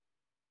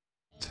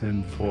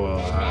Tinfoil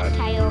hat.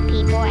 Reptile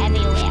people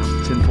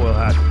everywhere. Tinfoil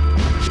hat.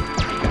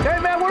 Hey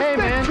man, where's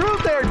the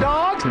truth there,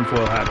 dog?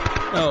 Tinfoil hat.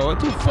 Oh, what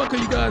the fuck are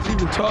you guys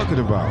even talking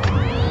about?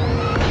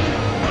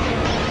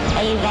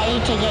 Are you ready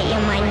to get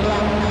your mind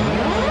blown?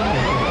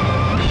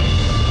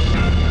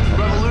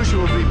 Revolution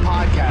will be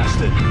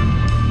podcasted.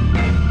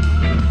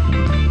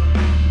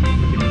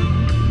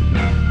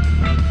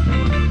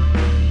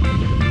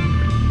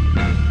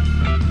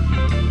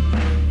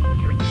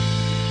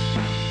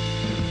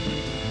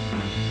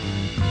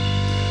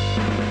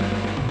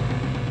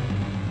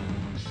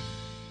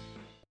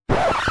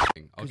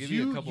 I'll give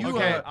you a couple. you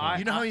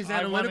know how he's I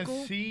analytical?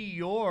 want to see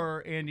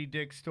your Andy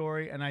Dick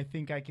story, and I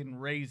think I can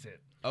raise it.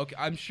 Okay,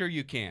 I'm sure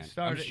you can.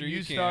 Start I'm it. sure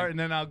you can. start, and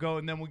then I'll go,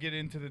 and then we'll get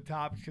into the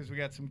topics because we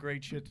got some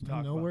great shit to talk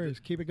about. No worries.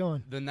 Keep it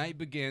going. The night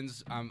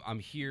begins. I'm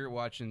here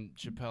watching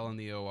Chappelle in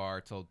the OR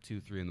till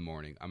 2, 3 in the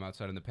morning. I'm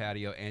outside on the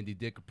patio. Andy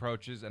Dick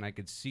approaches, and I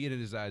could see it in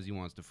his eyes. He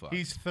wants to fuck.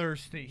 He's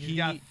thirsty. He's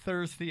got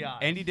thirsty eyes.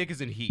 Andy Dick is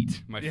in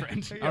heat, my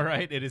friend. Yeah. All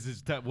right, it is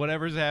his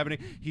whatever's happening.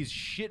 He's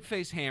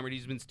shit-faced hammered.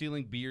 He's been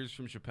stealing beers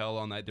from Chappelle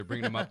all night. They're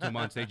bringing him up to him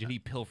on stage, and he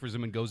pilfers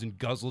them and goes and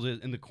guzzles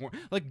it in the corner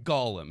like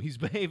Gollum. He's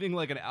behaving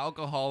like an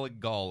alcoholic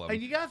Gollum. And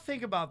you got to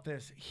think about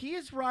this. He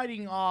is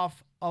riding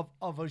off of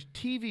a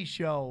TV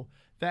show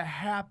that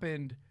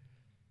happened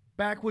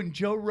back when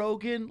Joe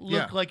Rogan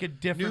looked like a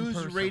different News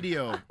person.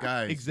 radio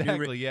guys.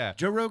 Exactly, yeah.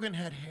 Joe Rogan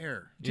had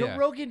hair. Joe Yeah.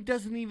 Rogan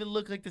doesn't even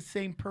look like the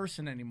same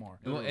person anymore.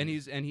 Well, and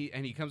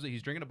he comes.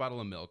 He's drinking a bottle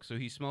of milk, so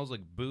he smells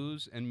like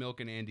booze and milk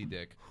and Andy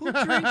Dick. Who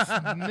drinks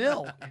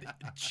milk?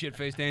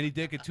 Shit-faced Andy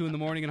Dick at 2 in the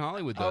morning in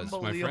Hollywood does, my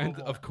friend.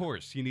 Unbelievable. Of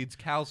course, he needs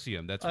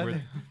calcium. That's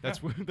where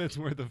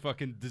the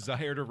fucking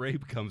desire to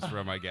rape comes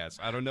from. I guess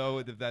I don't know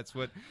if that's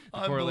what the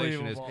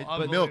correlation is. Unbelievable.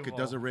 But Milk, it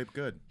doesn't rape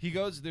good. he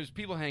goes. There's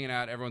people hanging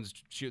out. Everyone's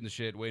shooting the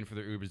shit, waiting for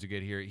their Ubers to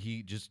get here.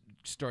 He just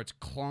starts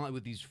clawing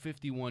with these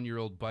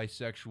 51-year-old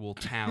bisexual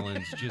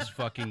talons, just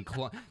fucking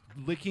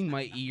licking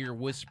my ear,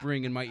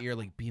 whispering in my ear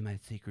like, "Be my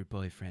secret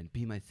boyfriend,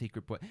 be my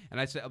secret boy." And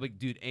I said, "I'm like,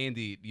 dude,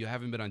 Andy, you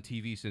haven't been on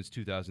TV since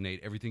 2008.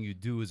 Everything you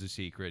do is a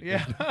secret.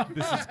 Yeah.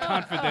 This is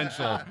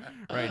confidential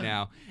right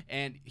now."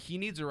 And he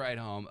needs a ride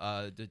home.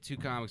 The two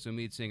comics,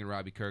 Amit Singh and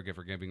Robbie Kirk,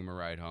 are giving him a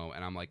ride home.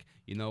 And I'm like,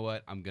 you know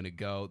what? I'm gonna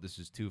go. This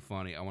is too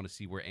funny. I want to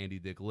see where Andy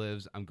Dick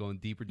lives. I'm going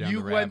deeper down You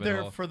the rabbit went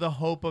there hole. for the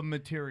hope of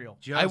material.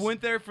 I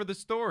went there for the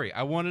story.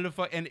 I wanted to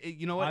fuck, and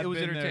you know what? I've It was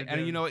been entertaining. there, And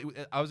dude. you know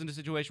what? I was in a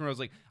situation where I was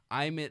like,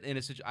 I'm in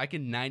a situation. I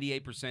can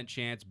 98%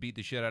 chance beat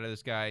the shit out of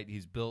this guy.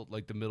 He's built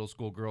like the middle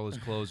school girl his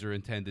clothes are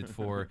intended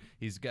for.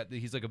 He's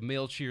like a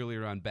male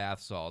cheerleader on bath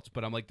salts.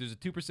 But I'm like, there's a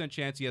 2%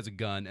 chance he has a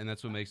gun, and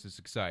that's what makes this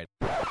exciting.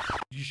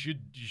 You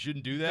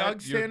shouldn't do that.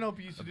 Doug You're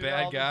Stanhope used to a do bad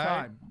that all guy. the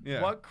time.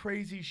 Yeah. What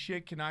crazy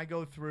shit can I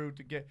go through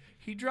to get?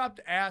 He dropped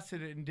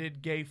acid and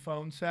did gay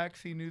phone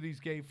sex. He knew these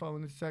gay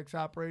phone sex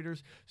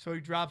operators, so he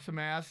dropped some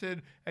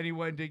acid and he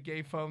went and did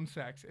gay phone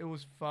sex. It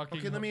was fucking.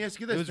 Okay, let me ask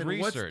you It this. was then.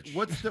 research.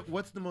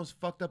 What's the most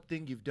fucked up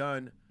thing you've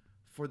done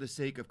for the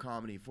sake of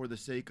comedy, for the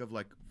sake of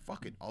like,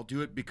 fuck it, I'll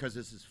do it because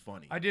this is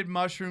funny? I did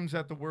mushrooms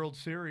at the World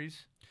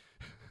Series.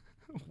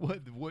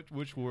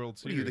 Which World What are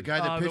Series? you, the guy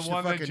that the pitched the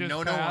one that fucking just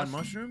no-no on passed?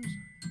 mushrooms?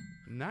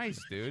 Nice,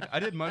 dude. I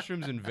did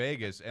mushrooms in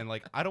Vegas, and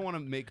like, I don't want to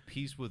make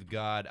peace with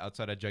God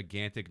outside a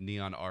gigantic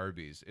neon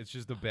Arby's. It's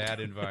just a bad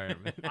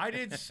environment. I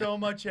did so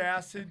much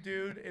acid,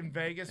 dude, in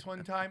Vegas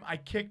one time. I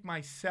kicked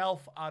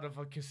myself out of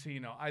a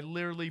casino. I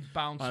literally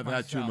bounced I've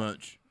myself. had too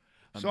much.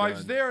 So I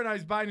was there and I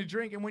was buying a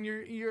drink, and when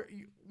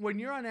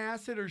you're on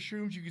acid or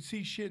shrooms, you can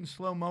see shit in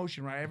slow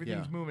motion, right?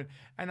 Everything's Yeah. moving.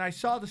 And I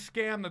saw the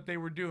scam that they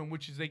were doing,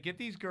 which is they get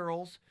these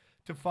girls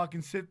to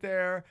fucking sit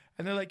there,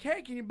 and they're like,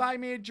 "Hey, can you buy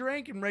me a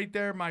drink?" And right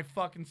there, my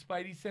fucking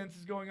spidey sense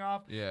is going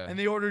off. Yeah. And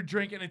they order a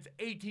drink, and it's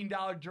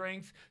 $18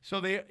 drinks,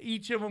 so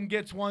each of them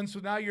gets one. So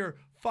now you're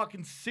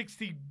fucking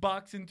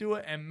 $60 into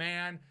it, and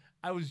man.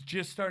 I was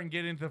just starting to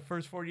get into the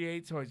first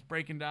 48, so I was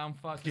breaking down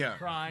fucking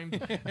crimes,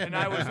 and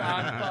I was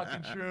on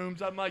fucking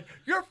shrooms. I'm like,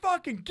 "You're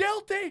fucking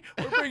guilty.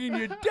 We're bringing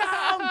you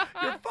down.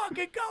 You're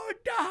fucking going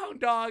down,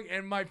 dog."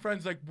 And my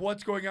friend's like,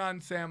 "What's going on,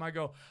 Sam?" I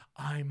go,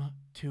 "I'm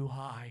too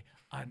high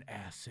on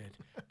acid.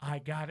 I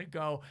gotta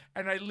go."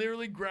 And I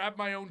literally grabbed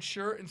my own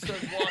shirt and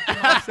started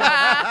walking myself.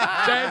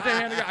 Bent the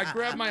hand. I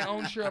grabbed my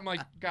own shirt. I'm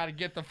like, "Gotta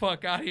get the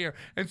fuck out of here."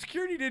 And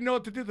security didn't know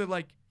what to do. They're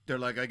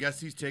like, I guess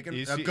he's taking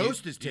He's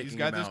ghost is taking He's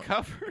got him this out.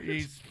 covered.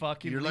 "He's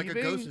fucking You're like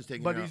leaving." a ghost is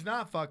taking but him he's out.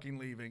 not fucking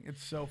leaving.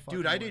 It's so fucking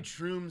Dude, I weird. did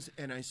shrooms,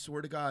 and I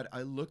swear to God,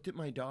 I looked at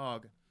my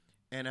dog,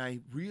 and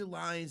I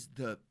realized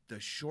the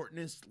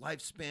shortness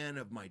lifespan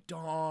of my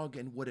dog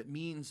and what it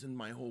means in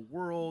my whole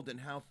world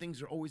and how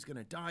things are always going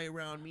to die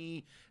around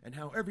me and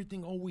how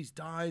everything always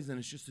dies and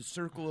it's just a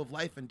circle of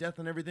life and death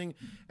and everything.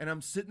 And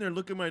I'm sitting there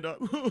looking at my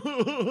dog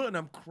and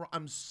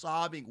I'm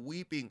sobbing,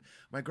 weeping.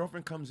 My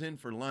girlfriend comes in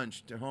for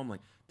lunch to home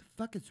like, "The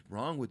fuck is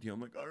wrong with you?" I'm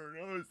like, "I don't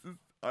know.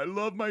 I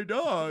love my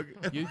dog.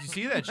 You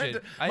see that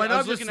shit? My I dog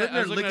was was looking at, sitting I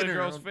was there looking at a licking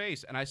her girl's own-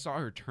 face, and I saw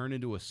her turn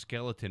into a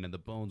skeleton, and the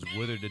bones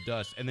withered to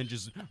dust, and then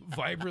just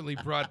vibrantly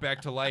brought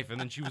back to life, and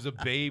then she was a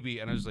baby,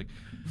 and I was like,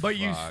 But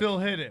you fuck. still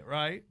hit it,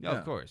 right? Yeah,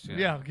 of course. Yeah.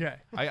 Yeah. Okay.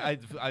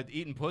 I'd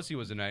eaten pussy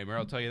was a nightmare.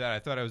 I'll tell you that. I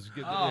thought I was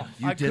good. Oh,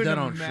 You I did that couldn't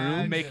on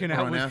imagine. Shroom? Making Or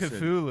out on with acid?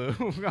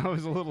 Cthulhu. I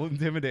was a little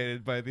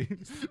intimidated by these.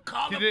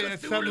 Did it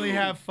suddenly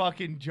have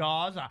fucking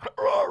jaws?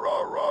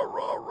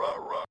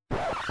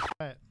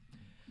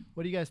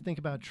 What do you guys think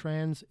about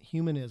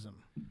transhumanism?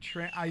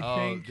 I Oh,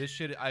 think this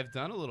shit. I've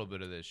done a little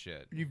bit of this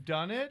shit. you've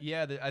done it.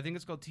 Yeah, I think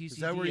it's called TCDS,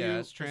 that where you-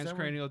 is that where-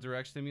 transcranial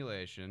direct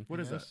stimulation. What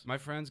is that? My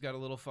friends got a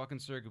little fucking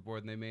circuit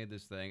board and they made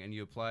this thing, and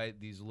you apply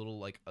these little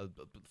like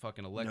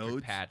fucking electric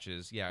Nodes?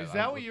 patches. Yeah, Is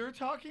that what you're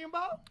talking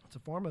about? It's a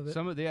form of it.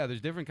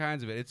 There's different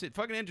kinds of it. It's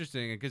fucking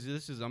interesting because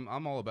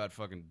I'm all about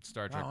fucking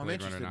Star Trek. Wow, I'm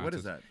Blade Runner interested. What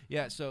is nonsense. that?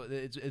 Yeah, so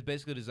it's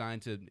basically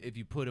designed to, if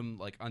you put them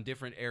like on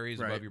different areas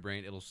Right. above your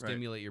brain, it'll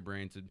stimulate your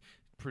brain to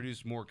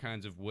produce more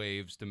kinds of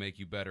waves to make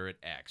you better at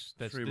X.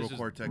 Cerebral this is,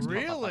 cortex.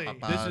 Really?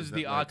 this is Is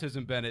the that like-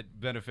 autism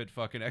benefit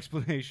fucking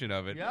explanation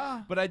of it.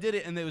 Yeah. But I did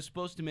it, and it was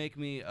supposed to make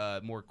me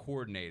more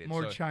coordinated.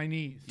 More so,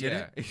 Chinese.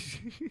 yeah. and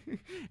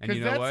Because you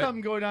know that's what?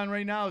 something going on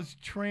right now is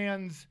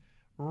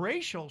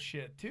racial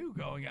shit too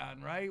going on,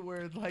 right?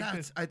 Where like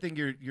this. I think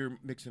you're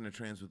mixing a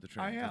trans with the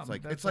trans. I am. It's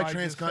like That's it's like why I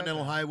just said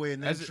transcontinental that. highway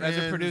and then As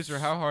a producer,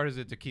 how hard is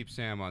it to keep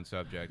Sam on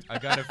subject? I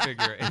gotta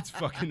figure it's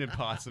fucking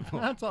impossible.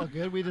 That's all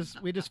good. We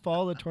just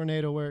follow the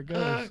tornado where it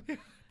goes.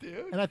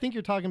 Dude. And I think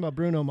you're talking about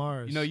Bruno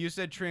Mars. You know, you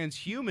said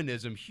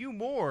transhumanism. Hugh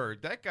Moore,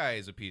 that guy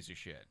is a piece of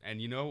shit.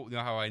 And you know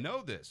how I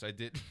know this? I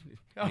did.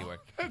 Anyway.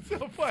 That's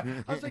so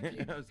funny. I was like,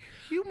 was-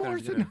 Hugh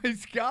Moore's a gonna-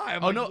 nice guy.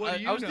 I'm Oh like, no, what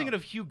do you I was know? thinking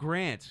of Hugh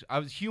Grant. I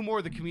was Hugh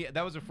Moore, the comedian.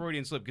 That was a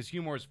Freudian slip because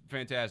Hugh Moore's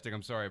fantastic.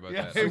 I'm sorry about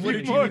Yeah, that. what Hugh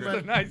did you Moore's mean by-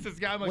 the nicest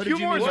guy. I'm like, what Hugh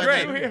did you Moore's mean by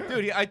great, that?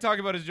 dude. I talk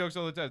about his jokes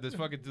all the time. This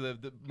fucking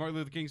the Martin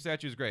Luther King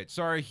statue is great.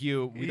 Sorry,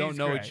 Hugh, we don't He's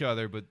know great. each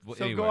other, but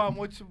So anyway. go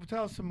on.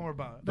 Tell us some more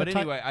about it. But The ti-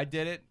 anyway, I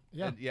did it.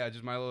 Yeah. And, yeah,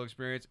 just my little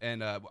experience.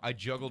 And I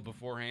juggled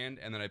beforehand,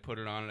 and then I put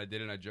it on, and I did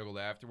it, and I juggled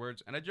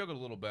afterwards. And I juggled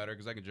a little better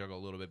because I can juggle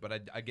a little bit, but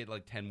I get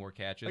like 10 more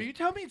catches. Are you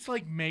telling me it's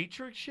like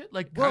Matrix shit?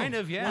 Like Kind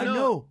of, yeah. I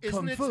know Isn't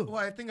Kung it? Fu. Well,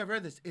 I think I've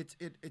read this. It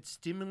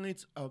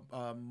stimulates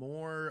a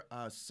more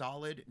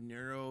solid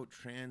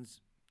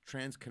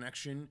trans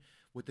connection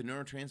with the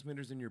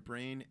neurotransmitters in your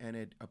brain, and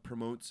it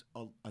promotes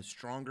a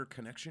stronger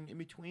connection in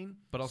between.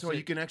 But I'll so say-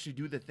 you can actually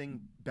do the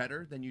thing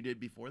better than you did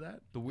before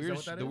that. The Is that weirdest,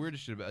 what that the is?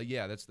 weirdest shit about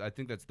I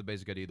think that's the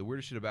basic idea. The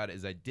weirdest shit about it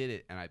is I did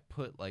it and I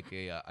put like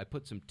I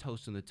put some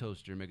toast in the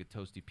toaster, make a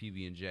toasty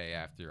PB&J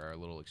after our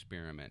little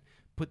experiment.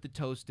 Put the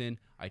toast in,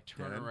 I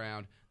turn Then?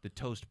 around, the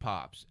toast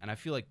pops, and I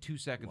feel like 2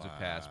 seconds have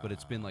passed, but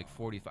it's been like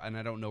 45, and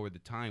I don't know where the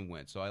time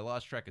went, so I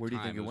lost track of Where do you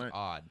time. think it was went?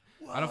 odd.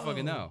 I don't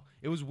fucking know.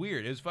 It was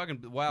weird. It was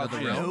fucking wild.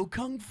 Another shit. realm? no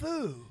Kung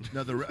Fu.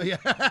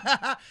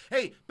 Yeah.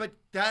 Hey, but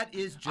that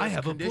is just I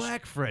have a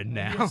black friend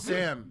now.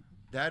 Sam,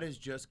 that is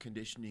just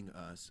conditioning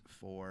us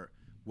for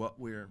what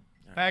we're.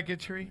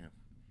 Faggotry. Yeah.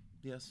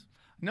 Yes.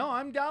 No,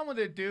 I'm down with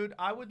it, dude.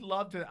 I would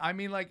love to. I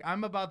mean, like,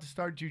 I'm about to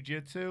start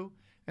jujitsu,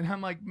 and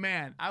I'm like,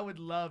 man, I would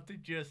love to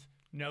just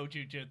know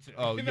jujitsu.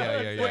 Oh, You know yeah, what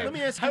I'm yeah, yeah. saying? Let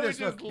me ask you I would this,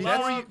 just look,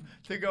 love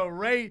to go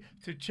right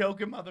to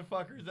choking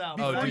motherfuckers out.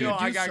 Oh, Before dude. you know,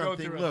 I Do gotta go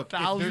something. through Look, if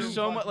 1,000. There's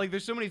so much, fucking- like,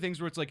 there's so many things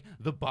where it's like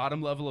the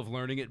bottom level of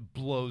learning it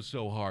blows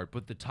so hard,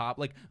 but the top,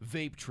 like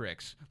vape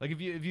tricks, like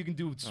if you can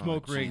do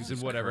smoke rings and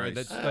Jesus whatever,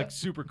 Christ. that's like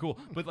super cool.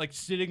 But like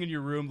sitting in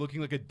your room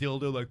looking like a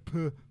dildo, like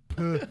puh,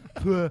 puh,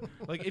 puh.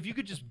 Like if you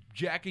could just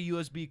jack a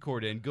USB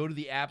cord in, go to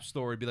the app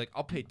store and be like,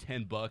 I'll pay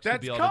 $10 to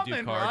That's be able coming, to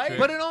do card right? tricks.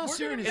 But in all We're gonna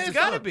seriousness, miss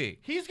gotta out. be.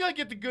 He's gonna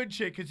get the good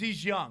shit because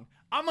he's young.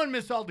 I'm gonna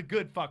miss all the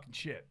good fucking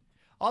shit.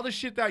 All the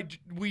shit that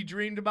we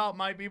dreamed about,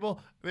 my people,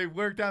 they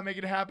worked out, make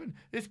it happen.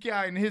 This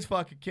guy and his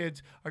fucking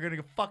kids are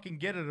gonna fucking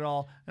get it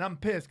all, and I'm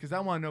pissed because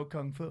I want to know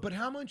Kung Fu. But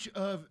how much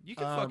of You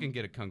can fucking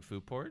get a kung fu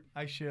port.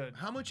 I should.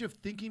 how much of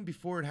thinking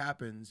before it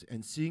happens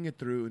and seeing it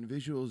through and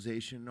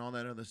visualization and all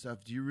that other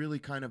stuff do you really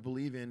kind of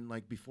believe in,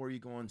 like before you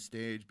go on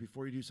stage,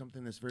 before you do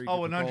something that's very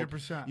Oh, difficult,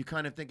 100%. you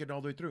kind of think it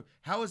all the way through.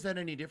 How is that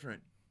any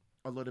different?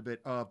 A little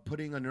bit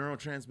putting a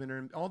neurotransmitter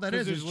in, all that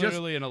 'Cause is there's just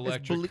literally an is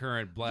electric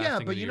current blasting Yeah,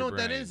 but into you know your what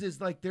that brain.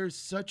 is like there's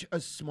such a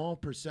small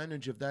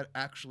percentage of that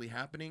actually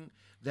happening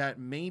that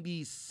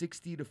maybe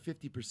 60 to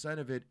 50%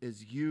 of it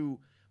is you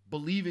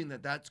believing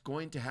that that's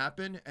going to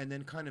happen and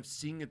then kind of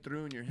seeing it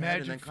through in your head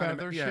and then Magic kind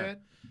feather of yeah.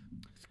 shit.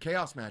 It's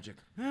chaos magic.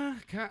 I mean,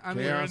 We're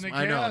Chaos, in the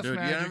I know, chaos dude.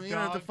 magic, you don't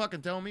have to dog.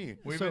 fucking tell me.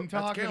 We've So been that's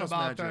talking chaos about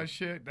magic. that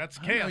shit. That's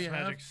I know chaos you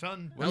have. magic,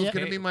 son. That was Yeah.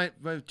 gonna be my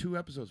 2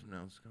 episodes from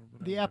now.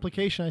 The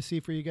application I see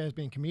for you guys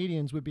being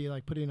comedians would be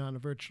like putting on a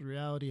virtual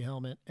reality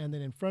helmet, and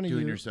then in front of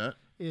Doing you, your set.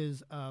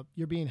 is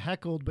you're being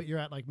heckled, but you're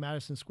at like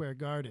Madison Square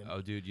Garden.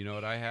 Oh, dude, you know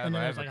what I have? And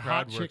I there's, have a like, a hot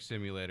crowd work chick-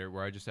 simulator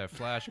where I just have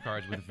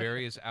flashcards with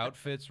various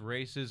outfits,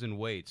 races, and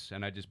weights,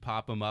 and I just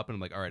pop them up, and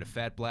I'm like, all right, a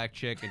fat black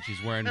chick, and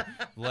she's wearing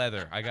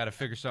leather. I got to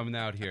figure something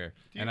out here.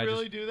 Do you and I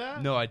really just, do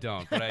that? No, I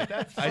don't. But I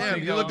That's I Damn,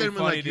 think you that look would at be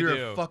him funny like to you're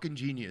do. a fucking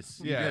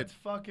genius. Yeah. That's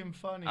fucking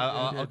funny.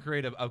 I'll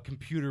create a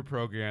computer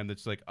program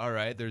that's like, all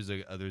right, there's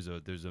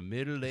a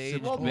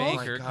middle-aged Well,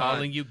 banker my God.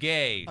 calling you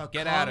gay. A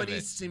Get out of comedy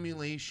it.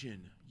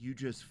 simulation. You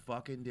just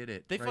fucking did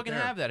it. They right fucking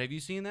there. have that. Have you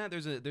seen that?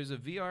 There's a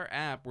VR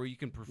app where you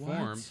can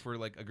perform What? for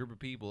like a group of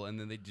people, and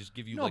then they just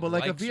give you No, like but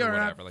like a likes or VR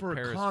app whatever, like for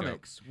Periscope.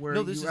 comics, where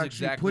No, this you is actually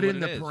exactly put what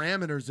in it the is.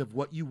 parameters of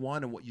what you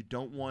want and what you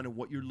don't want and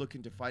what you're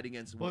looking to fight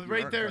against. And Well, what you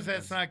right aren't there, fighting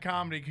that's against. not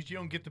comedy because you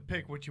don't get to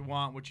pick what you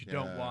want, what you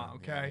don't Yeah, want.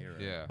 Okay. you're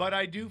right. Yeah. But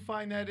I do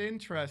find that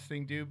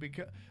interesting, dude.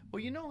 Because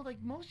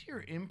like most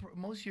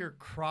of your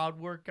crowd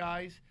work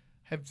guys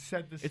have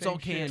said the same. It's all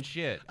canned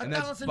shit, A and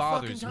that thousand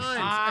bothers fucking me.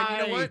 times. And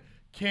you know what?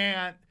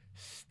 Can't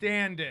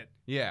stand it.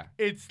 Yeah.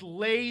 It's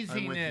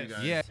laziness.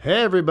 guys. Yeah.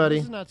 Hey, everybody.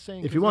 This is not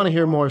saying If 'cause you want to there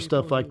hear are more people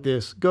stuff who like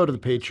this, go to the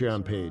think it's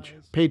Patreon page,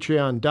 surprise.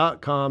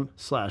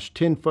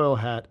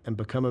 patreon.com/tinfoilhat, and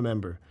become a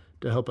member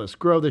to help us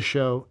grow the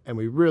show, and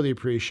we really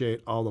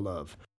appreciate all the love.